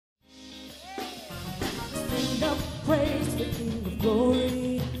the King of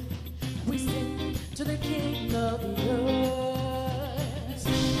glory. We sing to the King of the earth.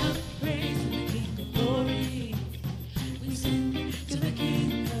 Sing up praise to the King of glory. We sing to the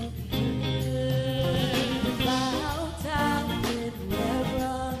King of the earth. We bow down in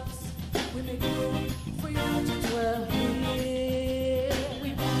reverence. We make room for you to dwell here. We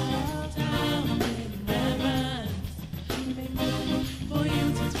bow down in reverence. We make room for you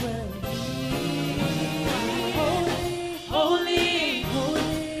to dwell here. Holy,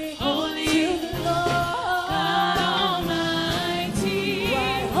 holy, holy to the Lord God Almighty.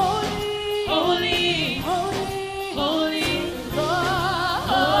 Holy, holy, holy to the Lord.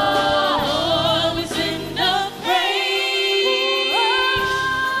 Oh, we sing up praise.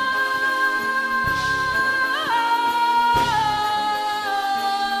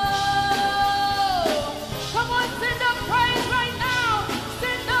 Come on, send up praise right now.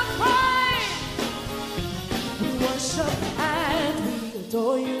 Send up praise. We worship and we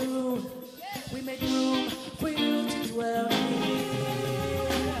adore you. We make room for you to dwell here.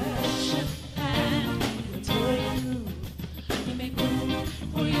 We worship and we adore you. We make room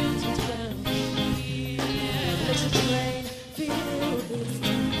for you to dwell here. Let your train fill this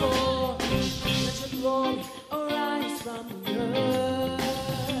temple. Let your glory arise from the earth.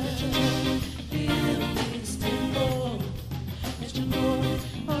 Let your train fill this temple. Let your glory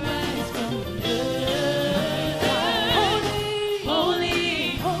arise from the earth.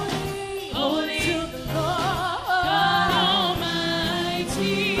 Holy, holy, holy to the Lord God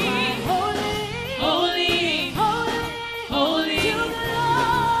Almighty. Holy, holy, holy to the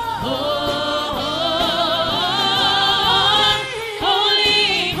Lord. Holy,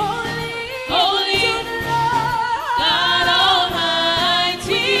 holy, holy to the Lord God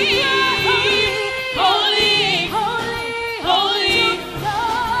Almighty. Holy, holy, holy to the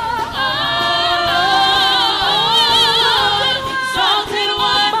Lord. Exalted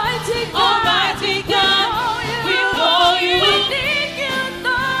one, Almighty God, we call you. We need you,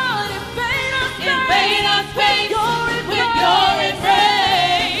 Lord. Invade us faith with your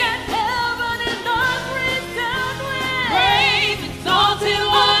embrace. Let heaven and earth resound with praise. Exalted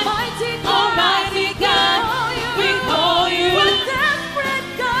one, Almighty God, we call you. Desperate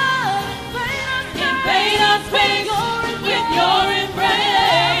God, invade us faith with your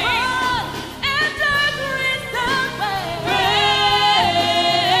embrace. And earth resound with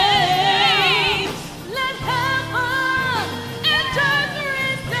praise. Let heaven and earth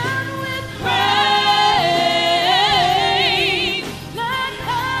resound with praise. Let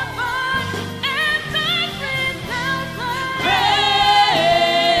heaven and earth resound with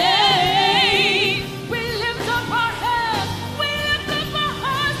praise. We lift up our hands. We lift up our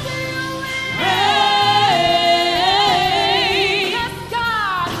hearts to you in praise. Yes,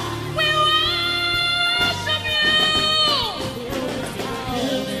 God, we worship you.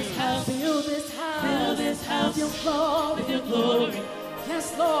 Fill this house, fill this house, fill this house with your glory. Yes,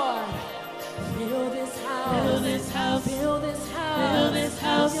 Lord. Fill this house, fill this house, fill this house, fill this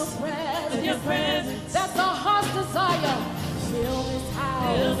house with your presence. That's our heart's desire. Fill this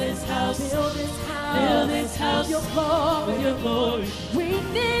house, fill this house, fill this house, fill this house with your glory. We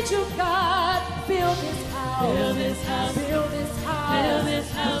need you, God. Fill this house, fill this house, fill this house, fill this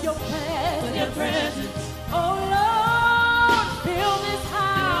house with your presence. Oh Lord, fill this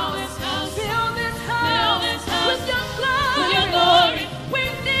house, fill this house with your glory. We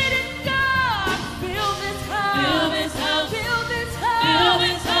need it, God. Fill this house, fill this house, fill this house, fill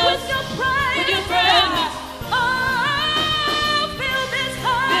this house with your praise, with your presence. Oh, fill this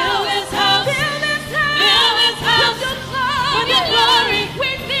house, fill this house, fill this house, fill this house with your glory. We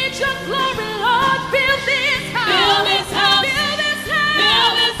need your glory, Lord. Fill this house, fill this house, fill this house, fill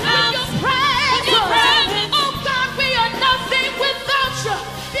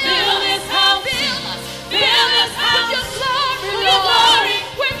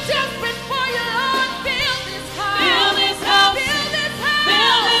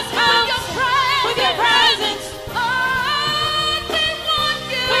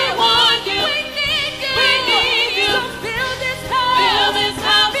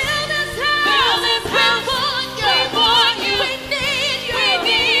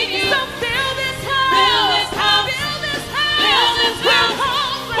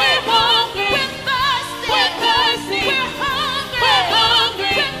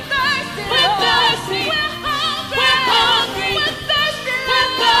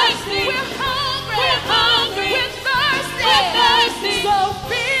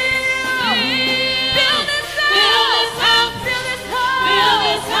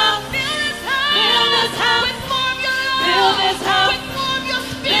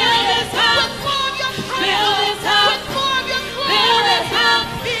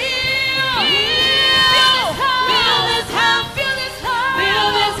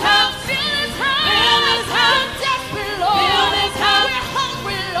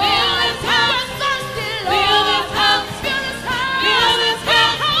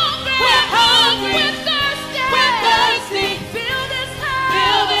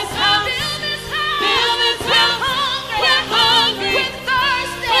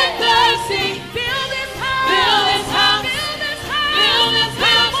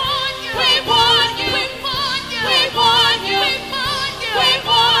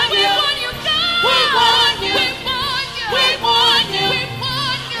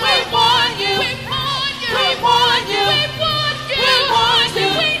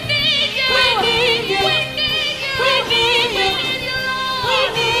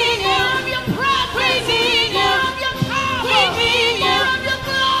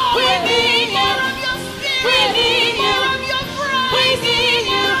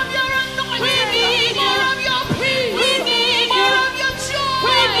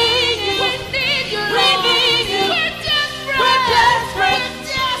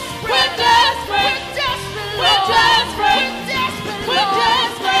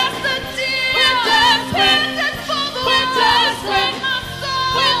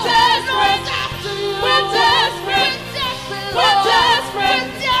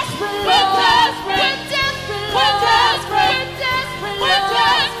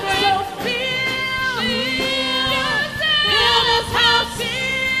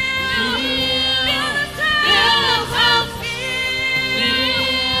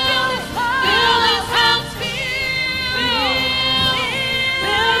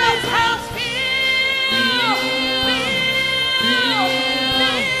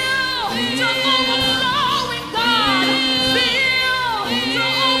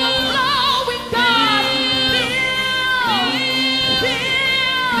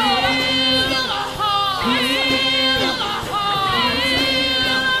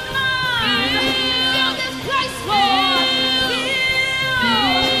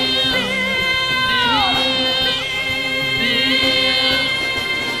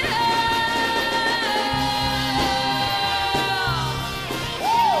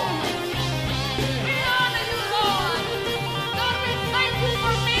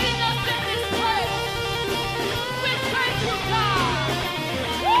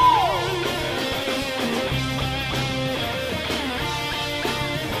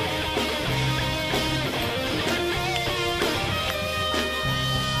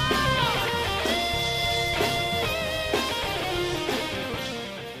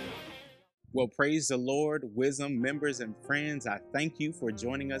Well, praise the Lord, Wisdom members and friends. I thank you for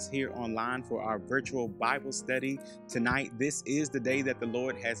joining us here online for our virtual Bible study tonight. This is the day that the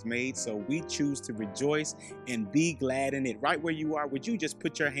Lord has made, so we choose to rejoice and be glad in it. Right where you are, would you just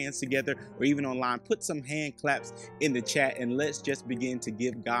put your hands together, or even online, put some hand claps in the chat, and let's just begin to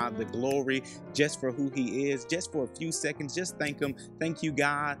give God the glory just for who He is, just for a few seconds. Just thank Him. Thank you,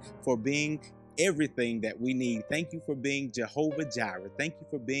 God, for being everything that we need. Thank you for being Jehovah Jireh. Thank you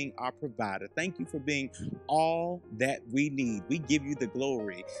for being our provider. Thank you for being all that we need. We give you the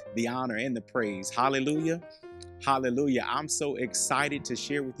glory, the honor, and the praise. Hallelujah. Hallelujah. I'm so excited to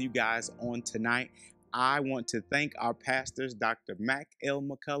share with you guys on tonight. I want to thank our pastors, Dr. Mac L.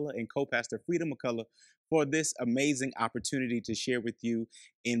 McCullough and co-pastor Frida McCullough, for this amazing opportunity to share with you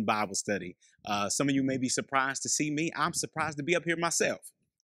in Bible study. Some of you may be surprised to see me. I'm surprised to be up here myself.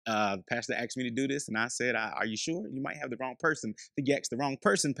 The pastor asked me to do this, and I said, are you sure? You might have the wrong person. I think you asked the wrong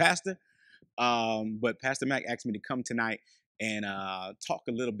person, Pastor. But Pastor Mac asked me to come tonight and talk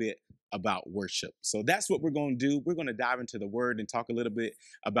a little bit about worship. So that's what we're going to do. We're going to dive into the word and talk a little bit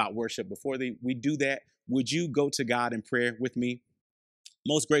about worship. Before we do that, would you go to God in prayer with me?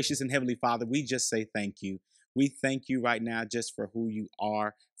 Most gracious and heavenly Father, we just say thank you. We thank you right now just for who you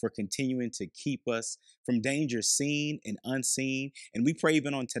are, for continuing to keep us from danger seen and unseen. And we pray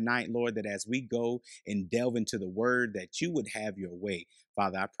even on tonight, Lord, that as we go and delve into the word, that you would have your way.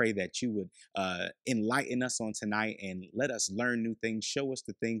 Father, I pray that you would enlighten us on tonight and let us learn new things. Show us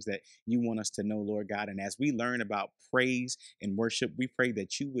the things that you want us to know, Lord God. And as we learn about praise and worship, we pray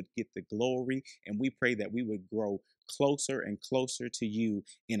that you would get the glory, and we pray that we would grow closer and closer to you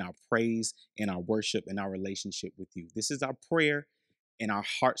in our praise and our worship and our relationship with you. This is our prayer and our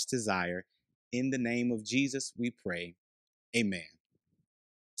heart's desire. In the name of Jesus, we pray. Amen.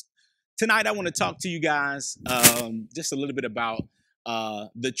 Tonight, I want to talk to you guys just a little bit about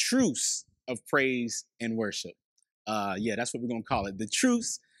the truths of praise and worship. Yeah, that's what we're going to call it. The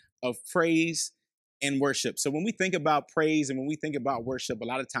truths of praise and worship. So when we think about praise and when we think about worship, a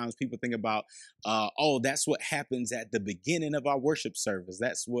lot of times people think about, that's what happens at the beginning of our worship service.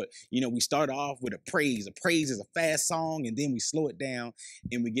 That's what, we start off with a praise. A praise is a fast song, and then we slow it down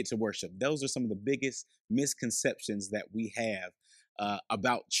and we get to worship. Those are some of the biggest misconceptions that we have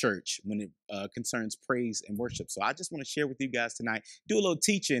about church when it concerns praise and worship. So I just want to share with you guys tonight, do a little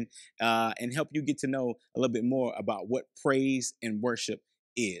teaching and help you get to know a little bit more about what praise and worship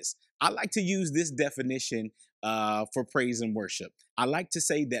is. I like to use this definition for praise and worship. I like to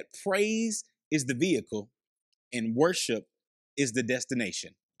say that praise is the vehicle and worship is the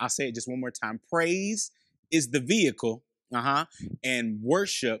destination. I'll say it just one more time. Praise is the vehicle, and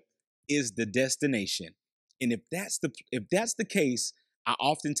worship is the destination. And if that's the case, I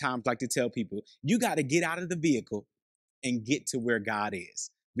oftentimes like to tell people, you got to get out of the vehicle and get to where God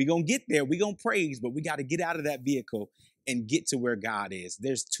is. We're going to get there. We're going to praise, but we got to get out of that vehicle and get to where God is.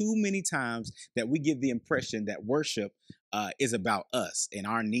 There's too many times that we give the impression that worship is about us and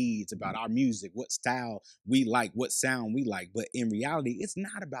our needs, about our music, what style we like, what sound we like. But in reality, it's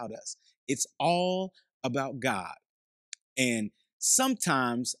not about us. It's all about God. And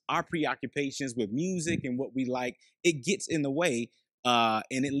sometimes our preoccupations with music and what we like, it gets in the way, and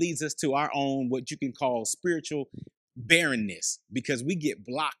it leads us to our own, what you can call spiritual barrenness, because we get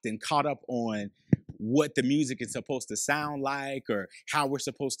blocked and caught up on what the music is supposed to sound like or how we're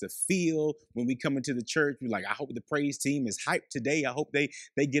supposed to feel when we come into the church. We're like, I hope the praise team is hyped today. I hope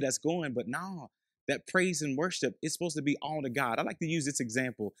they get us going. But no, that praise and worship is supposed to be all to God. I like to use this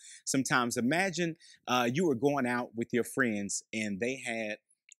example sometimes. Imagine you were going out with your friends and they had,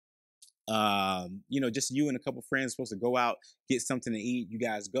 just you and a couple friends supposed to go out, get something to eat. You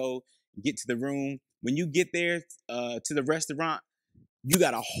guys go, get to the room. When you get there to the restaurant, you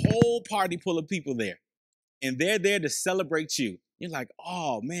got a whole party full of people there, and they're there to celebrate you. You're like,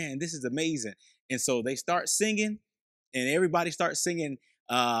 oh man, this is amazing. And so they start singing, and everybody starts singing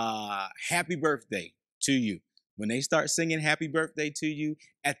happy birthday to you. When they start singing happy birthday to you,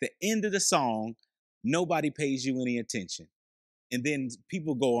 at the end of the song, nobody pays you any attention. And then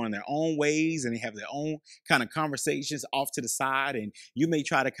people go on their own ways and they have their own kind of conversations off to the side. And you may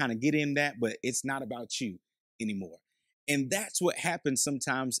try to kind of get in that, but it's not about you anymore. And that's what happens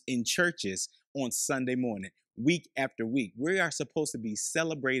sometimes in churches on Sunday morning, week after week. We are supposed to be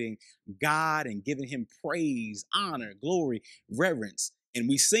celebrating God and giving him praise, honor, glory, reverence. And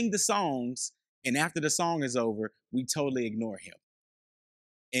we sing the songs, and after the song is over, we totally ignore him.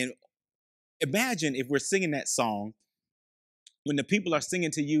 And imagine if we're singing that song, when the people are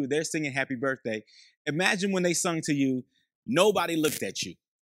singing to you, they're singing happy birthday. Imagine when they sung to you, nobody looked at you.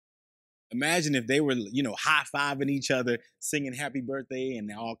 Imagine if they were, high-fiving each other, singing happy birthday, and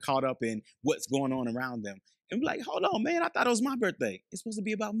they're all caught up in what's going on around them. And be like, hold on, man, I thought it was my birthday. It's supposed to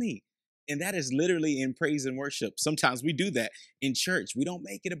be about me. And that is literally in praise and worship. Sometimes we do that in church. We don't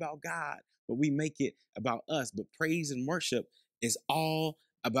make it about God, but we make it about us. But praise and worship is all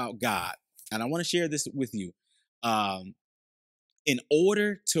about God. And I want to share this with you. In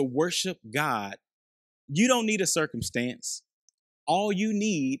order to worship God, you don't need a circumstance. All you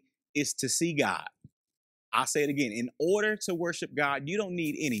need is to see God. I'll say it again. In order to worship God, you don't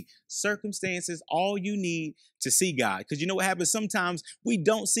need any circumstances. All you need to see God. Because you know what happens? Sometimes we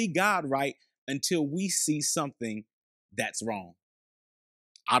don't see God right until we see something that's wrong.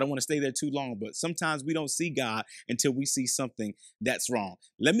 I don't want to stay there too long, but sometimes we don't see God until we see something that's wrong.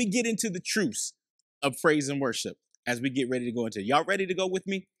 Let me get into the truths of praise and worship as we get ready to go into it. Y'all ready to go with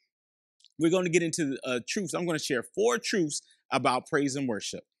me? We're going to get into truths. I'm going to share 4 truths about praise and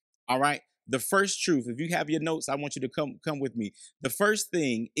worship. All right. The first truth, if you have your notes, I want you to come with me. The first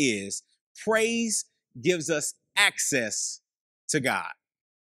thing is praise gives us access to God.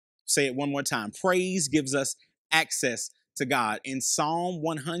 Say it one more time. Praise gives us access to God. In Psalm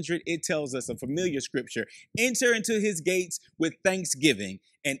 100, it tells us a familiar scripture. Enter into his gates with thanksgiving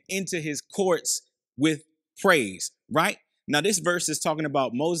and into his courts with praise, right? Now, this verse is talking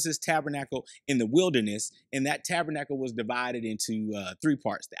about Moses' tabernacle in the wilderness, and that tabernacle was divided into 3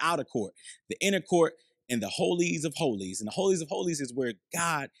 parts: the outer court, the inner court, and the holies of holies. And the holies of holies is where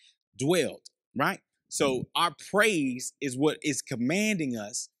God dwelled, right? So our praise is what is commanding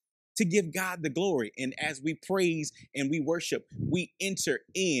us to give God the glory. And as we praise and we worship, we enter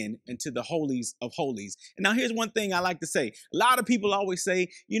into the holies of holies. And now here's one thing I like to say. A lot of people always say,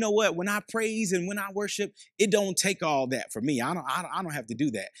 you know what, when I praise and when I worship, it don't take all that for me. I don't have to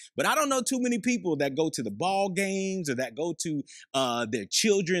do that. But I don't know too many people that go to the ball games or that go to their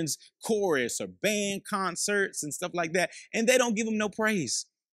children's chorus or band concerts and stuff like that, and they don't give them no praise.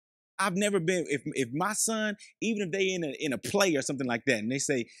 I've never been, if my son, even if they in a play or something like that, and they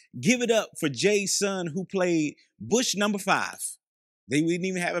say, give it up for Jay's son who played Bush number 5. They didn't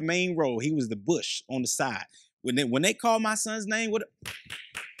even have a main role. He was the Bush on the side. When they call my son's name,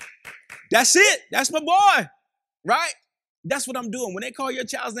 that's it. That's my boy, right? That's what I'm doing. When they call your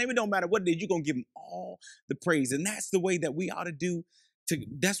child's name, it don't matter what it is, you're going to give them all the praise. And that's the way that we ought to do.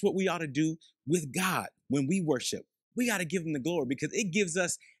 That's what we ought to do with God when we worship. We got to give him the glory because it gives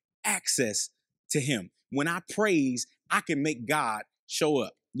us access to him. When I praise, I can make God show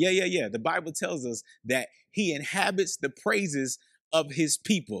up. Yeah. The Bible tells us that he inhabits the praises of his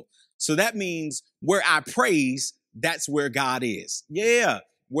people. So that means where I praise, that's where God is. Yeah.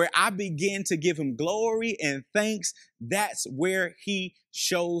 Where I begin to give him glory and thanks, that's where he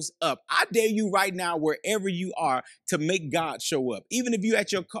shows up. I dare you right now, wherever you are, to make God show up. Even if you're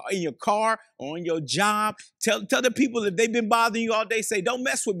at in your car or on your job, tell the people if they've been bothering you all day, say, don't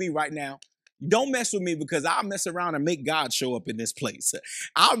mess with me right now. Don't mess with me because I'll mess around and make God show up in this place.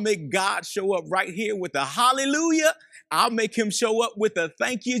 I'll make God show up right here with a hallelujah. I'll make him show up with a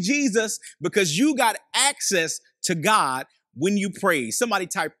thank you, Jesus, because you got access to God when you praise. Somebody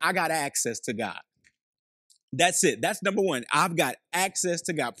type, I got access to God. That's it. That's number 1. I've got access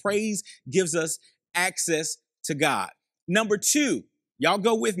to God. Praise gives us access to God. Number 2, y'all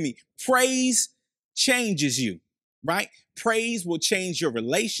go with me. Praise changes you, right? Praise will change your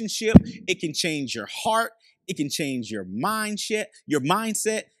relationship. It can change your heart. It can change your mindset.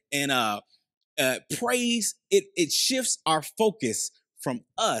 And praise, it shifts our focus from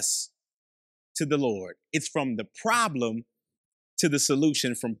us to the Lord. It's from the problem to the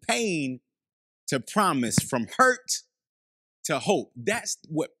solution, from pain to promise, from hurt to hope. That's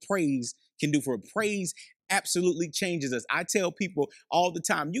what praise can do for us. Praise absolutely changes us. I tell people all the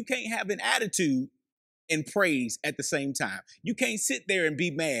time, you can't have an attitude and praise at the same time. You can't sit there and be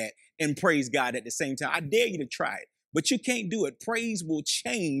mad and praise God at the same time. I dare you to try it, but you can't do it. Praise will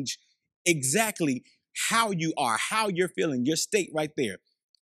change exactly how you are, how you're feeling, your state right there.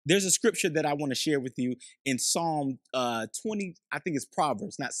 There's a scripture that I want to share with you in Psalm 20, I think it's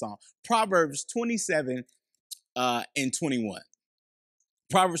Proverbs, not Psalm. Proverbs 27 and 21.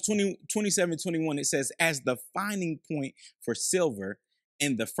 Proverbs 27, 21, it says, as the finding point for silver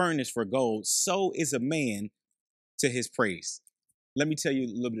and the furnace for gold, so is a man to his praise. Let me tell you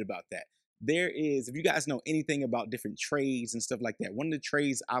a little bit about that. There is, if you guys know anything about different trades and stuff like that, one of the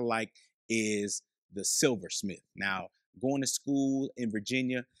trades I like is the silversmith. Now, going to school in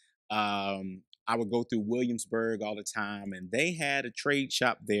Virginia, I would go through Williamsburg all the time, and they had a trade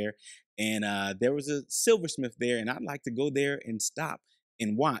shop there, and there was a silversmith there, and I'd like to go there and stop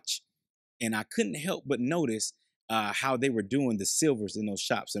and watch. And I couldn't help but notice how they were doing the silvers in those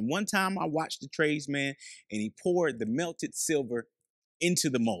shops. And one time I watched the tradesman and he poured the melted silver into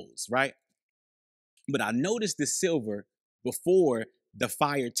the molds, right? But I noticed the silver before the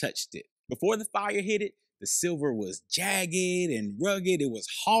fire touched it. Before the fire hit it, the silver was jagged and rugged. It was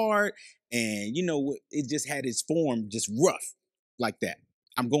hard. And, you know, it just had its form just rough like that.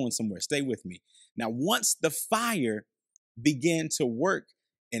 I'm going somewhere. Stay with me. Now, once the fire began to work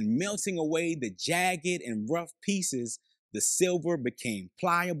and melting away the jagged and rough pieces, the silver became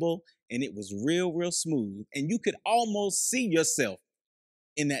pliable and it was real, real smooth. And you could almost see yourself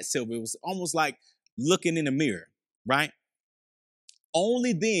in that silver. It was almost like looking in a mirror, right?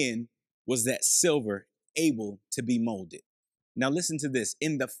 Only then was that silver able to be molded. Now listen to this.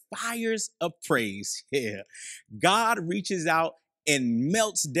 In the fires of praise, God reaches out and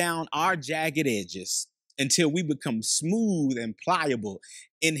melts down our jagged edges until we become smooth and pliable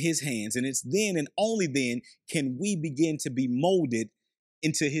in his hands. And it's then and only then can we begin to be molded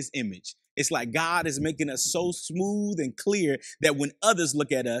into his image. It's like God is making us so smooth and clear that when others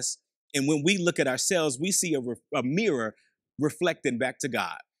look at us and when we look at ourselves, we see a mirror reflecting back to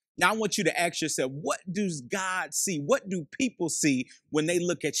God. Now, I want you to ask yourself, what does God see? What do people see when they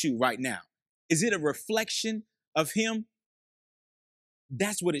look at you right now? Is it a reflection of him?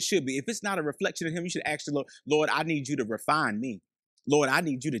 That's what it should be. If it's not a reflection of him, you should ask the Lord, Lord, I need you to refine me. Lord, I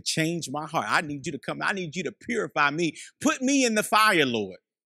need you to change my heart. I need you to come. I need you to purify me. Put me in the fire, Lord.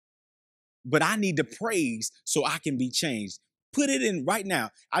 But I need to praise so I can be changed. Put it in right now.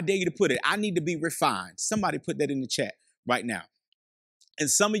 I dare you to put it. I need to be refined. Somebody put that in the chat right now. And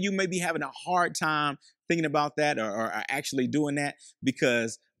some of you may be having a hard time thinking about that or actually doing that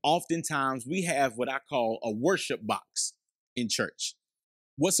because oftentimes we have what I call a worship box in church.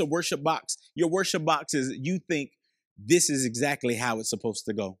 What's a worship box? Your worship box is you think this is exactly how it's supposed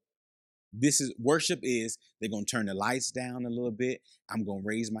to go. Worship is they're going to turn the lights down a little bit. I'm going to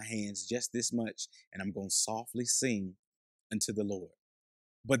raise my hands just this much and I'm going to softly sing unto the Lord.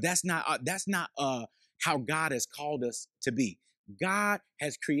 But that's not how God has called us to be. God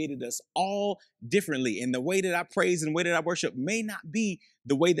has created us all differently. And the way that I praise and the way that I worship may not be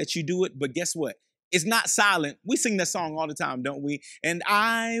the way that you do it. But guess what? It's not silent. We sing that song all the time, don't we? And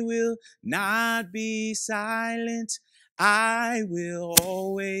I will not be silent. I will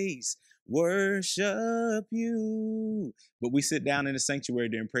always worship you. But we sit down in the sanctuary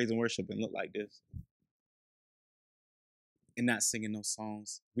during praise and worship and look like this and not singing those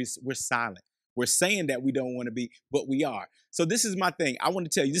songs. We're silent. We're saying that we don't want to be, but we are. So this is my thing. I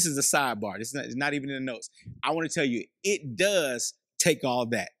want to tell you, this is a sidebar. It's not even in the notes. I want to tell you, it does take all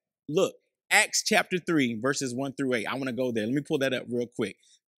that. Look, Acts chapter 3, verses 1 through 8. I want to go there. Let me pull that up real quick.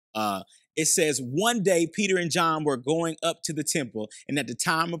 It says, one day Peter and John were going up to the temple, and at the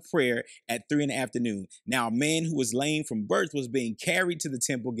time of prayer at 3 p.m. Now a man who was lame from birth was being carried to the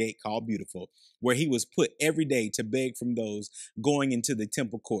temple gate called Beautiful, where he was put every day to beg from those going into the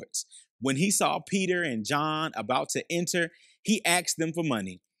temple courts. When he saw Peter and John about to enter, he asked them for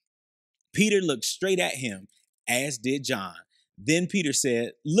money. Peter looked straight at him, as did John. Then Peter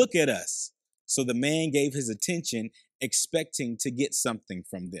said, "Look at us." So the man gave his attention, expecting to get something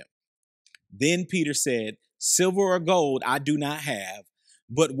from them. Then Peter said, "Silver or gold I do not have,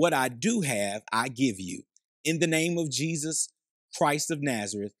 but what I do have I give you. In the name of Jesus Christ of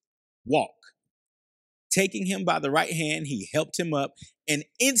Nazareth, walk." Taking him by the right hand, he helped him up, and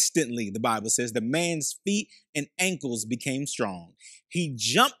instantly, the Bible says, the man's feet and ankles became strong. He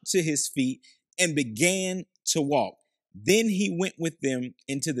jumped to his feet and began to walk. Then he went with them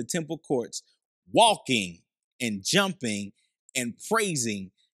into the temple courts, walking and jumping and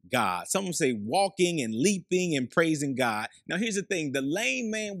praising God. Some say walking and leaping and praising God. Now, here's the thing. The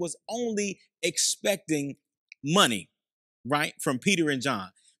lame man was only expecting money, right, from Peter and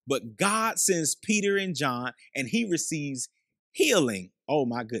John. But God sends Peter and John and he receives healing. Oh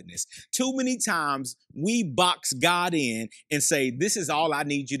my goodness. Too many times we box God in and say, this is all I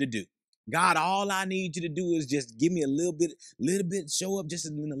need you to do. God, all I need you to do is just give me a little bit, show up just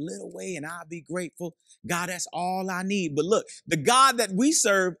in a little way and I'll be grateful. God, that's all I need. But look, the God that we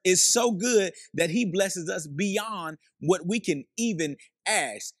serve is so good that he blesses us beyond what we can even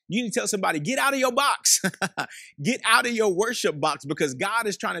ask. You need to tell somebody, get out of your box. Get out of your worship box because God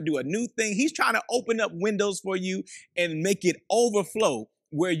is trying to do a new thing. He's trying to open up windows for you and make it overflow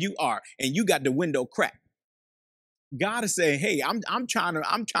where you are. And you got the window cracked. God is saying, hey, I'm trying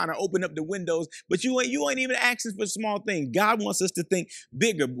to open up the windows, but you ain't even asking for small things. God wants us to think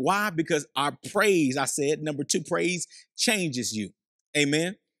bigger. Why? Because our praise, I said, number 2, praise changes you.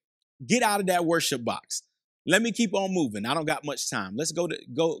 Amen. Get out of that worship box. Let me keep on moving. I don't got much time. Let's go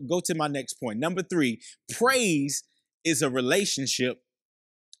to my next point. Number 3, praise is a relationship,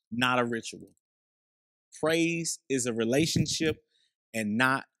 not a ritual. Praise is a relationship and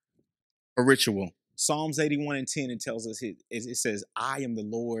not a ritual. Psalms 81:10, it tells us, it says, I am the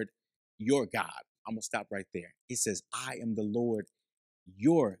Lord your God. I'm going to stop right there. It says, I am the Lord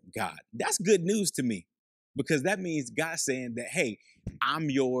your God. That's good news to me, because that means God saying that, hey,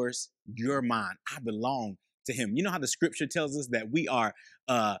 I'm yours, you're mine. I belong to him. You know how the scripture tells us that we are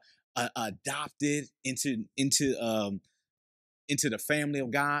adopted into the family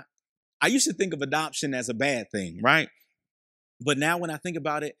of God. I used to think of adoption as a bad thing, right? But now when I think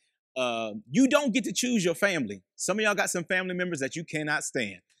about it, you don't get to choose your family. Some of y'all got some family members that you cannot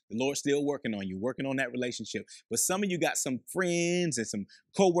stand. The Lord's still working on you, working on that relationship. But some of you got some friends and some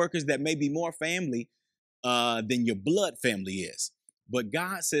coworkers that may be more family than your blood family is. But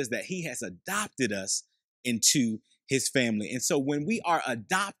God says that he has adopted us into his family. And so when we are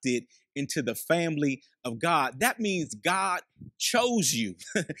adopted into the family of God, that means God chose you.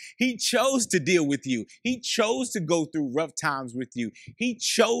 He chose to deal with you. He chose to go through rough times with you. He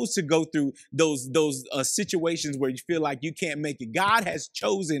chose to go through those situations where you feel like you can't make it. God has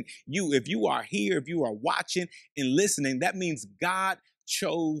chosen you. If you are here, if you are watching and listening, that means God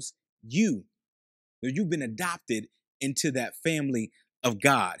chose you. You've been adopted into that family of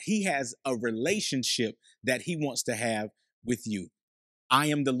God. He has a relationship that he wants to have with you. I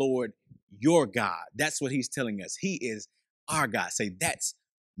am the Lord, your God. That's what he's telling us. He is our God. Say, that's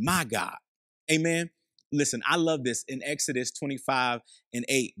my God. Amen. Listen, I love this. In Exodus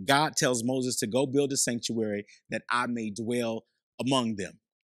 25:8, God tells Moses to go build a sanctuary that I may dwell among them.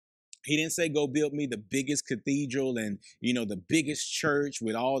 He didn't say, go build me the biggest cathedral and, the biggest church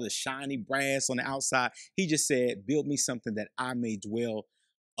with all the shiny brass on the outside. He just said, build me something that I may dwell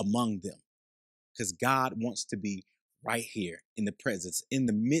among them. Because God wants to be right here in the presence, in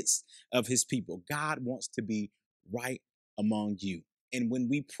the midst of his people. God wants to be right among you. And when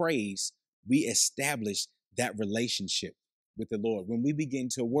we praise, we establish that relationship with the Lord. When we begin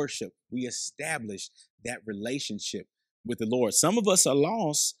to worship, we establish that relationship with the Lord. Some of us are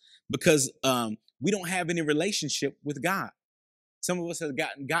lost because we don't have any relationship with God. Some of us have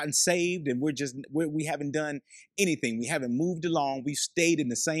gotten saved and we haven't done anything. We haven't moved along. We've stayed in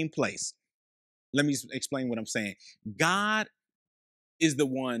the same place. Let me explain what I'm saying. God is the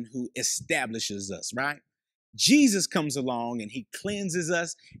one who establishes us, right? Jesus comes along and he cleanses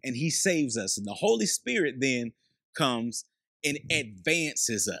us and he saves us. And the Holy Spirit then comes and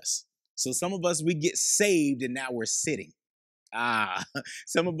advances us. So some of us, we get saved and now we're sitting.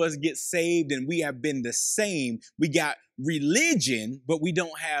 Some of us get saved and we have been the same. We got religion, but we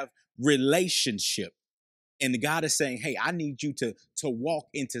don't have relationship. And God is saying, hey, I need you to walk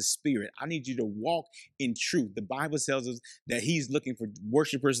into spirit. I need you to walk in truth. The Bible tells us that he's looking for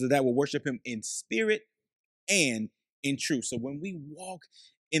worshipers that will worship him in spirit and in truth. So when we walk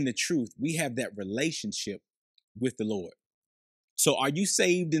in the truth, we have that relationship with the Lord. So are you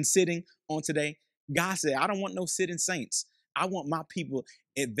saved and sitting on today? God said, I don't want no sitting saints. I want my people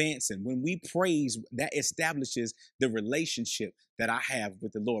advancing. When we praise, that establishes the relationship that I have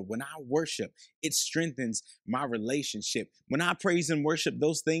with the Lord. When I worship, it strengthens my relationship. When I praise and worship,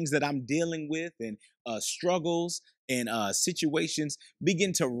 those things that I'm dealing with and struggles and situations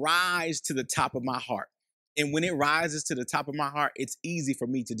begin to rise to the top of my heart. And when it rises to the top of my heart, it's easy for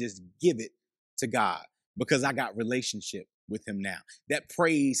me to just give it to God because I got relationship with him now. That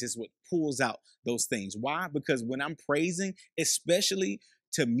praise is what pulls out those things. Why? Because when I'm praising, especially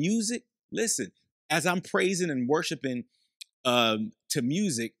to music, listen, as I'm praising and worshiping to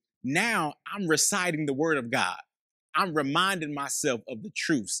music, now I'm reciting the word of God. I'm reminding myself of the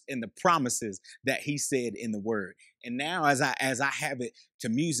truths and the promises that he said in the word. And now as I have it to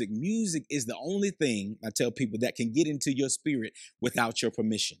music, music is the only thing I tell people that can get into your spirit without your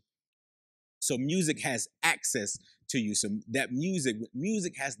permission. So music has access to you. So that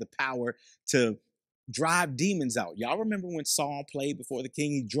music has the power to drive demons out. Y'all remember when Saul played before the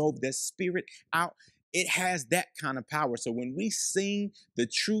king, he drove that spirit out? It has that kind of power. So when we sing the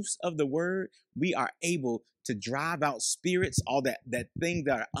truths of the word, we are able to drive out spirits, all that thing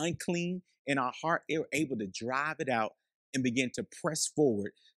that are unclean in our heart. We're able to drive it out and begin to press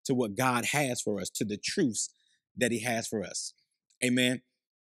forward to what God has for us, to the truths that he has for us. Amen.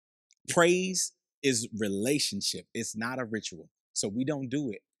 Praise is relationship. It's not a ritual. So we don't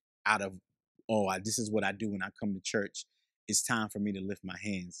do it out of, this is what I do when I come to church. It's time for me to lift my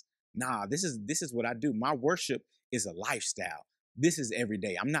hands. Nah, this is what I do. My worship is a lifestyle. This is every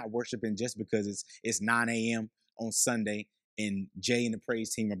day. I'm not worshiping just because it's 9 a.m. on Sunday and Jay and the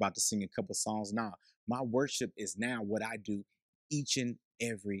praise team are about to sing a couple songs. Nah, My worship is now what I do each and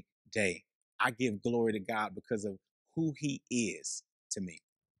every day. I give glory to God because of who he is to me.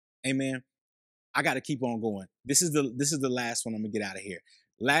 Amen. I got to keep on going. This is the last one. I'm gonna get out of here.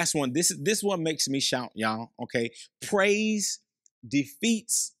 Last one. This one makes me shout, y'all. Okay. Praise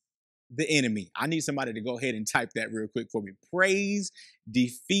defeats the enemy. I need somebody to go ahead and type that real quick for me. Praise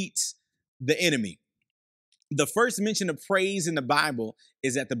defeats the enemy. The first mention of praise in the Bible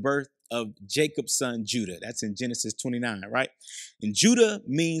is at the birth of Jacob's son Judah. That's in Genesis 29, right? And Judah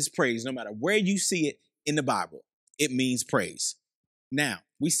means praise. No matter where you see it in the Bible, it means praise. Now,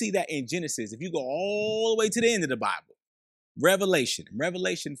 we see that in Genesis. If you go all the way to the end of the Bible, Revelation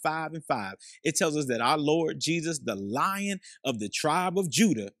 5:5, it tells us that our Lord Jesus, the Lion of the tribe of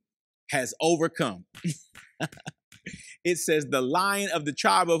Judah, has overcome. It says the Lion of the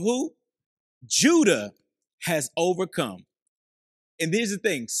tribe of who? Judah has overcome. And here's the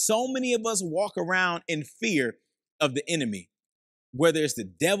thing. So many of us walk around in fear of the enemy. Whether it's the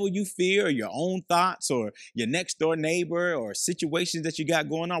devil you fear or your own thoughts or your next door neighbor or situations that you got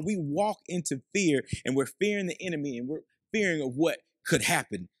going on, we walk into fear and we're fearing the enemy and we're fearing of what could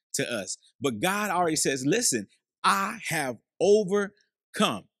happen to us. But God already says, listen, I have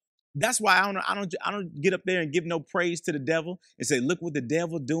overcome. That's why I don't get up there and give no praise to the devil and say, look what the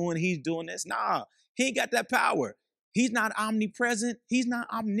devil doing. He's doing this. Nah, he ain't got that power. He's not omnipresent. He's not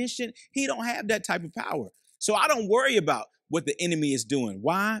omniscient. He don't have that type of power. So I don't worry about what the enemy is doing.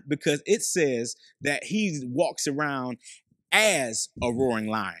 Why? Because it says that he walks around as a roaring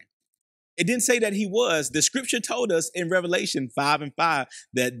lion. It didn't say that he was. The scripture told us in Revelation 5:5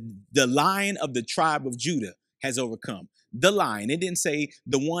 that the Lion of the tribe of Judah has overcome. The lion. It didn't say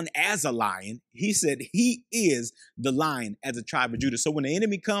the one as a lion. He said he is the lion as a tribe of Judah. So when the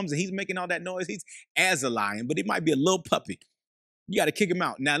enemy comes and he's making all that noise, he's as a lion, but he might be a little puppy. You got to kick him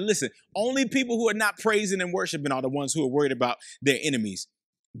out. Now, listen, only people who are not praising and worshiping are the ones who are worried about their enemies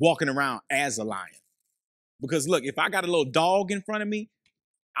walking around as a lion. Because look, if I got a little dog in front of me,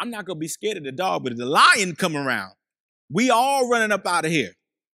 I'm not going to be scared of the dog, but if the lion come around, we all running up out of here.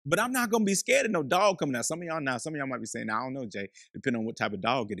 But I'm not going to be scared of no dog coming out. Some of y'all might be saying, I don't know, Jay, depending on what type of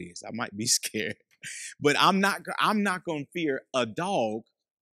dog it is. I might be scared. But I'm not going to fear a dog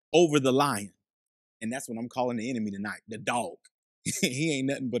over the lion. And that's what I'm calling the enemy tonight, the dog. He ain't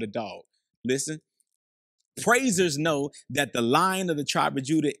nothing but a dog. Listen, praisers know that the Lion of the tribe of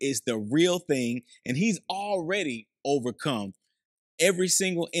Judah is the real thing, and he's already overcome every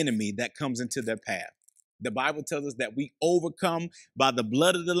single enemy that comes into their path. The Bible tells us that we overcome by the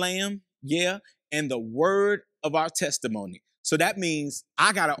blood of the Lamb, and the word of our testimony. So that means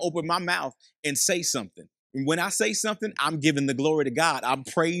I got to open my mouth and say something. And when I say something, I'm giving the glory to God. I'm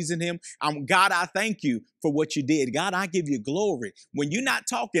praising him. God, I thank you for what you did. God, I give you glory. When you're not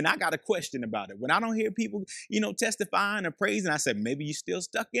talking, I got a question about it. When I don't hear people, testifying or praising, I say, maybe you're still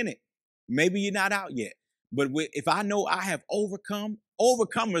stuck in it. Maybe you're not out yet. But if I know I have overcome,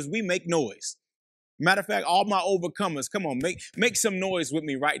 overcomers, we make noise. Matter of fact, all my overcomers, come on, make some noise with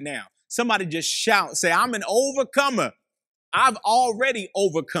me right now. Somebody just shout, say, I'm an overcomer. I've already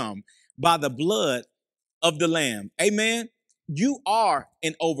overcome by the blood of the Lamb. Amen. You are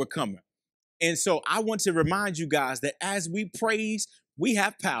an overcomer. And so I want to remind you guys that as we praise, we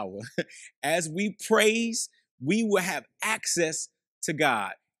have power. As we praise, we will have access to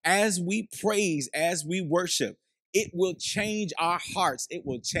God. As we praise, as we worship, it will change our hearts. It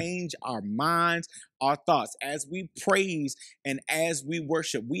will change our minds, our thoughts. As we praise and as we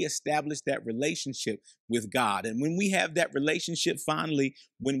worship, we establish that relationship with God. And when we have that relationship, finally,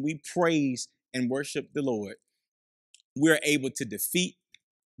 when we praise and worship the Lord, we're able to defeat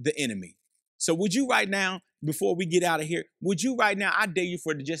the enemy. So would you right now, before we get out of here, I dare you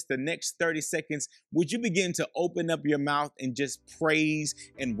for just the next 30 seconds, would you begin to open up your mouth and just praise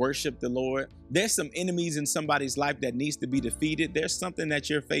and worship the Lord? There's some enemies in somebody's life that needs to be defeated. There's something that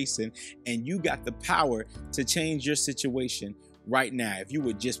you're facing, and you got the power to change your situation right now. If you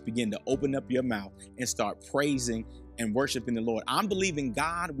would just begin to open up your mouth and start praising and worshiping the Lord. I'm believing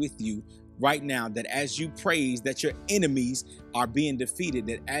God with you right now that as you praise, that your enemies are being defeated,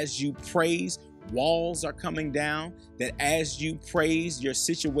 that as you praise, walls are coming down, that as you praise, your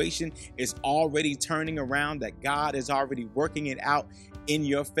situation is already turning around, that God is already working it out in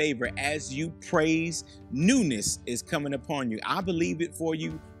your favor. As you praise, newness is coming upon you. I believe it for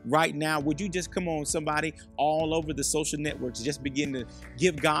you right now. Would you just come on, somebody all over the social networks, just begin to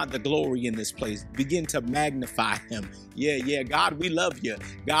give God the glory in this place. Begin to magnify him. Yeah. God, we love you.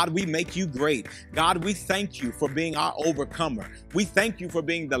 God, we make you great. God, we thank you for being our overcomer. We thank you for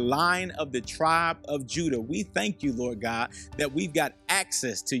being the Lion of the tribe tribe of Judah. We thank you, Lord God, that we've got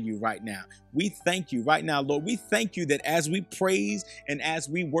access to you right now. We thank you right now, Lord. We thank you that as we praise and as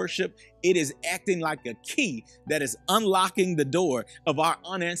we worship, it is acting like a key that is unlocking the door of our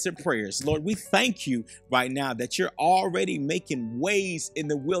unanswered prayers. Lord, we thank you right now that you're already making ways in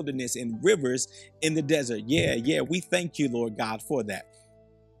the wilderness and rivers in the desert. Yeah, we thank you, Lord God, for that.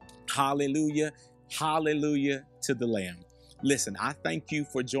 Hallelujah, hallelujah to the Lamb. Listen, I thank you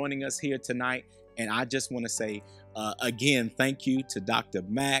for joining us here tonight, and I just want to say, again, thank you to Dr.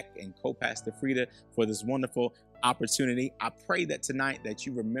 Mack and Co-Pastor Frida for this wonderful opportunity. I pray that tonight that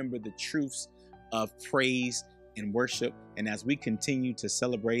you remember the truths of praise and worship. And as we continue to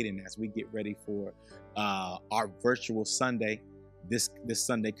celebrate and as we get ready for our virtual Sunday, this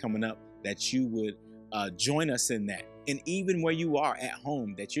Sunday coming up, that you would join us in that. And even where you are at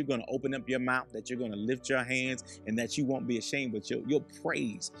home, that you're going to open up your mouth, that you're going to lift your hands, and that you won't be ashamed, but you'll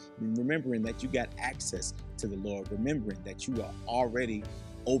praise, and remembering that you got access to the Lord, remembering that you are already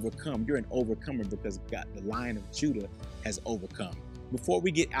overcome. You're an overcomer because God, the Lion of Judah, has overcome. Before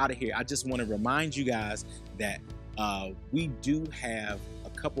we get out of here, I just want to remind you guys that we do have a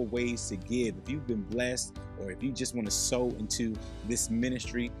couple ways to give. If you've been blessed, or if you just want to sow into this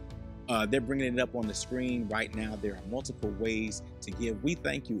ministry, they're bringing it up on the screen right now. There are multiple ways to give. We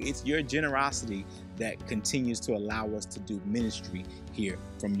thank you. It's your generosity that continues to allow us to do ministry here.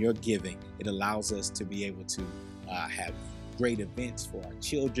 From your giving, it allows us to be able to have great events for our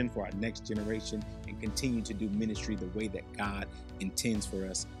children, for our next generation, and continue to do ministry the way that God intends for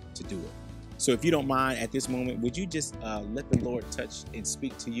us to do it. So if you don't mind, at this moment, would you just let the Lord touch and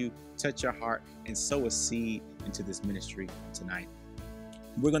speak to you, touch your heart, and sow a seed into this ministry tonight?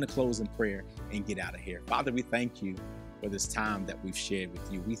 We're going to close in prayer and get out of here. Father, we thank you for this time that we've shared with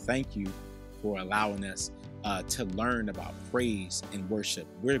you. We thank you for allowing us to learn about praise and worship.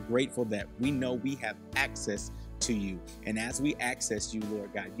 We're grateful that we know we have access to you. And as we access you,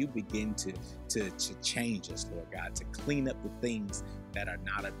 Lord God, you begin to change us, Lord God, to clean up the things that are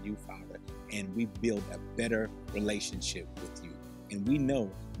not of you, Father. And we build a better relationship with you. And we know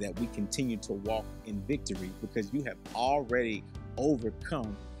that we continue to walk in victory because you have already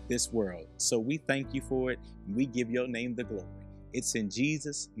overcome this world. So we thank you for it, and we give your name the glory. It's in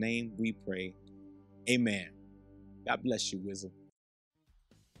Jesus' name we pray. Amen. God bless you, Wisdom.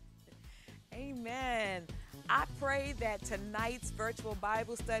 Amen. I pray that tonight's virtual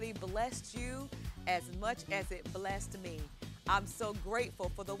Bible study blessed you as much as it blessed me. I'm so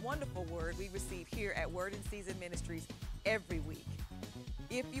grateful for the wonderful word we receive here at Word in Season Ministries every week.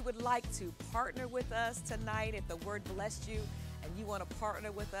 If you would like to partner with us tonight, if the word blessed you and you want to partner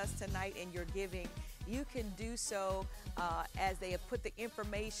with us tonight in your giving, you can do so as they have put the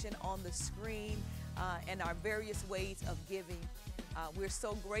information on the screen and our various ways of giving. We're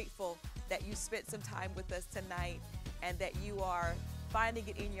so grateful that you spent some time with us tonight and that you are finding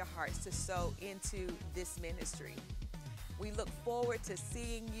it in your hearts to sow into this ministry. We look forward to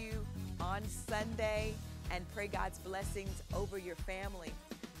seeing you on Sunday and pray God's blessings over your family.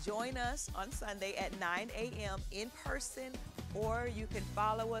 Join us on Sunday at 9 a.m. in person, or you can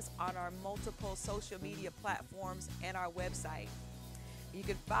follow us on our multiple social media platforms and our website. You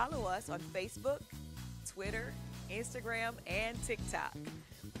can follow us on Facebook, Twitter, Instagram, and TikTok.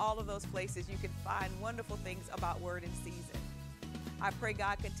 All of those places you can find wonderful things about Word in Season. I pray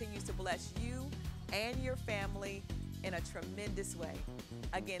God continues to bless you and your family in a tremendous way.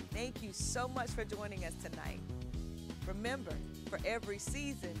 Again, thank you so much for joining us tonight. Remember, for every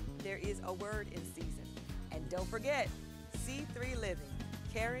season, there is a word in season. And don't forget, C3 Living,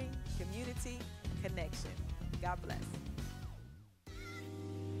 caring, community, connection. God bless.